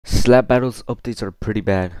Slap Battles updates are pretty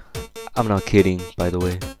bad. I'm not kidding, by the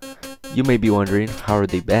way. You may be wondering, how are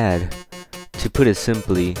they bad? To put it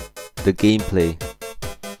simply, the gameplay.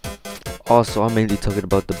 Also, I'm mainly talking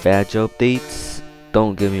about the badge updates.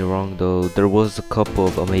 Don't get me wrong though, there was a couple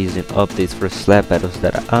of amazing updates for Slap Battles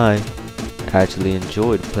that I actually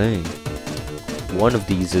enjoyed playing. One of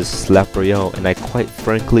these is Slap Royale, and I quite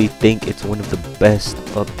frankly think it's one of the best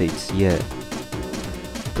updates yet.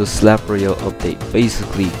 The Slap Royale update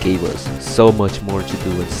basically gave us so much more to do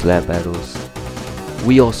in Slap Battles.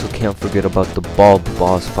 We also can't forget about the Bulb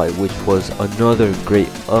boss fight, which was another great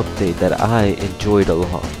update that I enjoyed a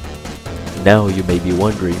lot. Now you may be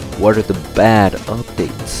wondering, what are the bad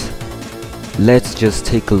updates? Let's just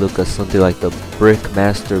take a look at something like the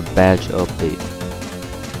Brickmaster badge update.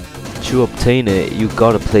 To obtain it, you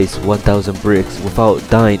gotta place 1000 bricks without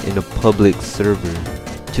dying in a public server.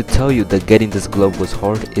 To tell you that getting this glove was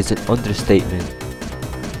hard is an understatement.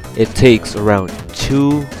 It takes around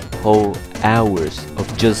 2 whole hours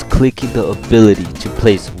of just clicking the ability to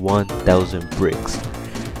place 1000 bricks.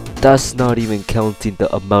 That's not even counting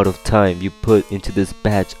the amount of time you put into this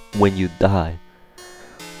badge when you die.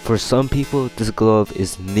 For some people, this glove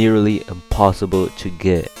is nearly impossible to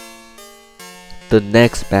get. The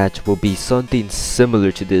next badge will be something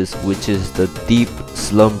similar to this, which is the Deep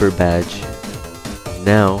Slumber badge.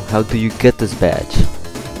 Now, how do you get this badge?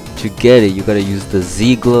 To get it, you gotta use the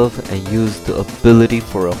Z glove and use the ability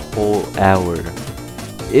for a whole hour.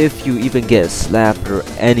 If you even get slapped or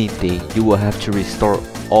anything, you will have to restart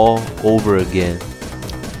all over again.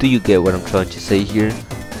 Do you get what I'm trying to say here?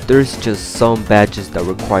 There's just some badges that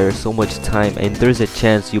require so much time, and there's a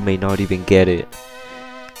chance you may not even get it.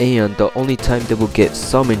 And the only time they will get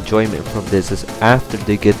some enjoyment from this is after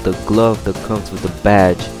they get the glove that comes with the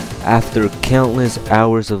badge, after countless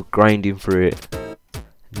hours of grinding for it.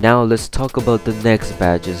 Now let's talk about the next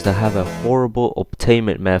badges that have a horrible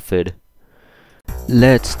obtainment method.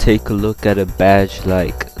 Let's take a look at a badge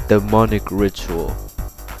like Demonic Ritual.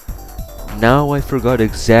 Now I forgot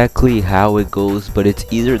exactly how it goes, but it's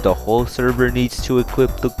either the whole server needs to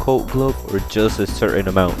equip the cult glove or just a certain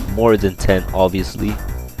amount, more than 10 obviously.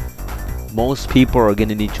 Most people are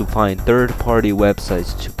gonna need to find third-party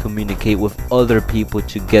websites to communicate with other people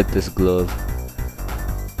to get this glove.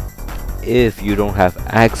 If you don't have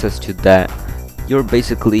access to that, you're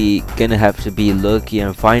basically gonna have to be lucky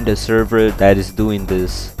and find a server that is doing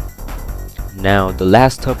this. Now, the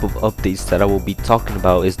last type of updates that I will be talking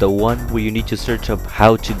about is the one where you need to search up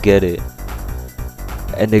how to get it.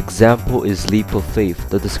 An example is Leap of Faith.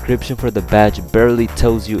 The description for the badge barely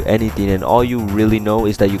tells you anything, and all you really know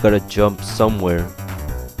is that you gotta jump somewhere.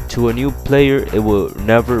 To a new player, it will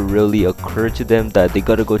never really occur to them that they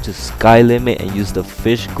gotta go to Sky Limit and use the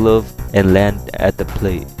fish glove and land at the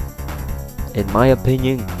plate. In my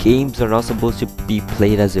opinion, games are not supposed to be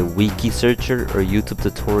played as a wiki searcher or YouTube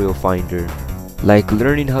tutorial finder. Like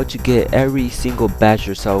learning how to get every single badge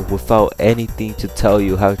yourself without anything to tell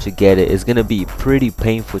you how to get it is gonna be pretty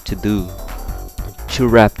painful to do. To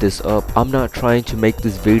wrap this up, I'm not trying to make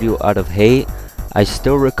this video out of hate. I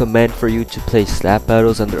still recommend for you to play Slap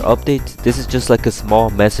Battles and their updates. This is just like a small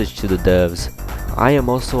message to the devs. I am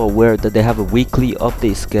also aware that they have a weekly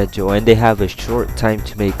update schedule and they have a short time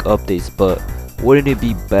to make updates, but wouldn't it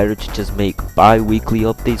be better to just make bi-weekly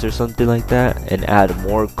updates or something like that and add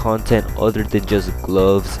more content other than just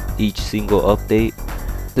gloves each single update?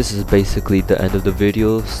 This is basically the end of the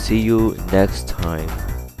video. See you next time.